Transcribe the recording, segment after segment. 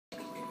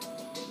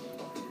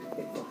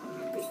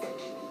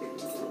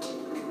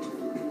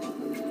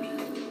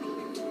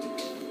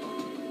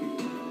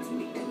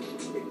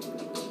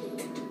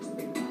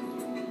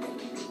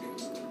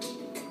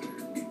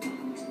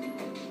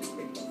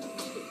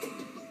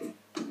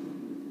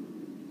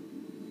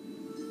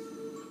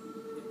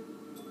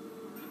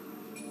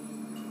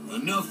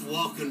Enough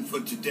walking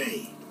for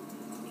today.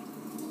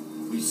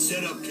 We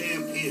set up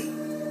camp here.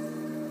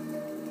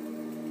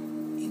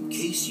 In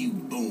case you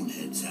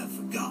boneheads have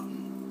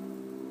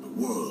forgotten, the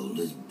world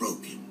is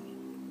broken.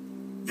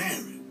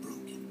 Very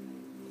broken.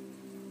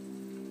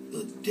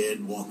 The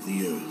dead walk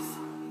the earth,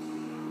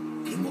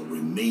 and what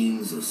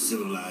remains of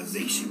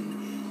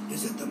civilization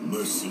is at the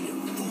mercy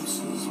of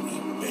forces we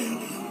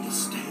barely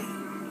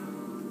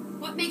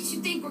understand. What makes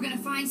you think we're gonna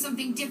find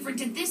something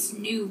different at this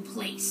new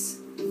place?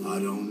 I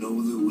don't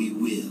know that we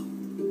will,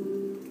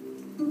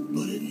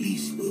 but at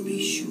least we'll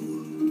be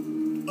sure.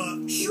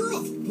 Sure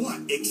of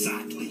what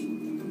exactly?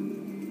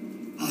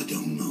 I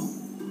don't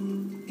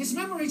know. His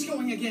memory's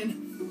going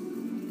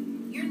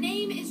again. Your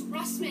name is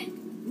Russman.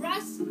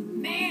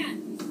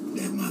 Russ-man.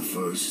 That my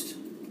first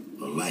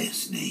or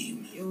last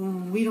name?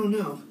 We don't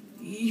know.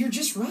 You're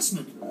just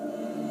Russman.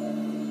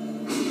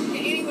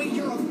 Anyway,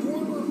 you're a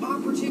former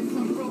operative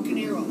from Broken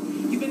Arrow.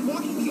 You've been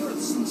walking the earth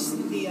since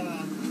the,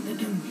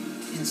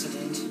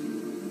 incident.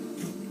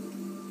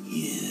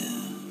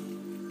 Yeah.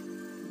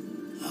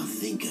 I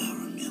think I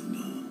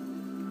remember.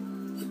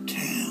 The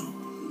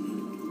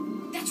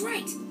town. That's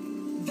right.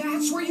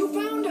 That's where you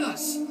found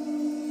us.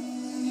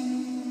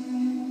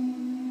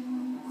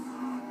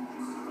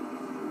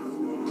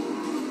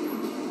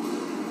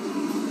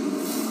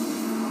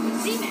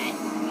 Z-Man,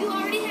 you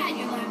already had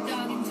your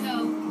lapdog in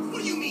tow.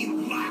 What do you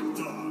mean,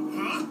 lapdog,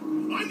 huh?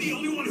 I'm the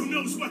only one who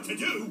knows what to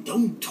do.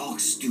 Don't talk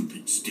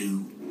stupid,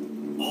 Stu.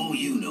 All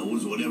you know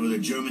is whatever the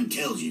German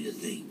tells you to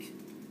think.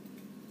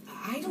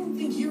 I don't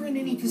think you're in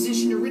any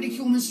position to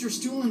ridicule Mr.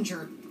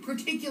 Stuhlinger,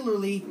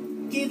 particularly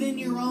given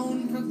your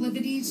own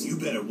proclivities. You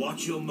better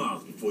watch your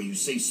mouth before you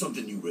say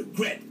something you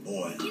regret,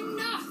 boy.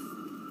 Enough!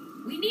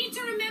 We need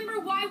to remember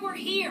why we're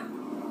here.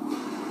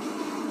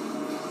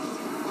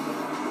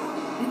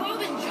 We've all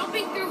been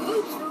jumping through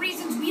hoops for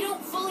reasons we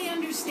don't fully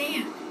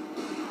understand.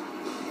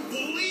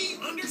 Fully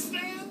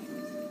understand?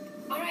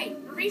 All right,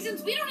 for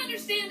reasons we don't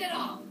understand at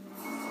all.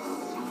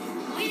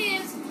 Point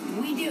is,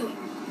 we do it.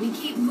 We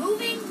keep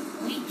moving,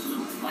 we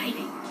keep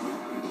fighting.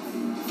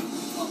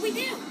 It's what we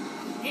do.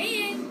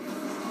 Day in,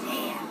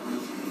 day out.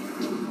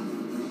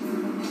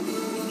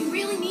 If you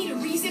really need a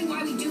reason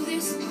why we do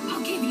this, I'll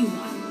give you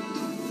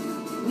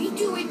one. We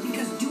do it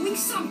because doing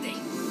something,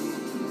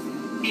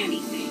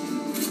 anything,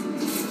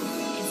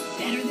 is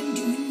better than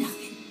doing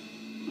nothing.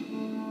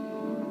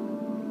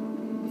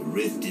 The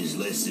rift is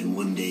less than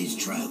one day's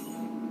travel.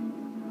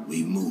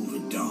 We move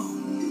at dawn.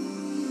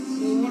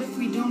 Well, what if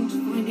we don't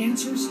find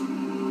answers?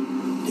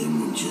 Then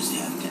we'll just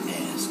have to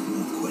ask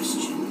more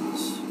questions.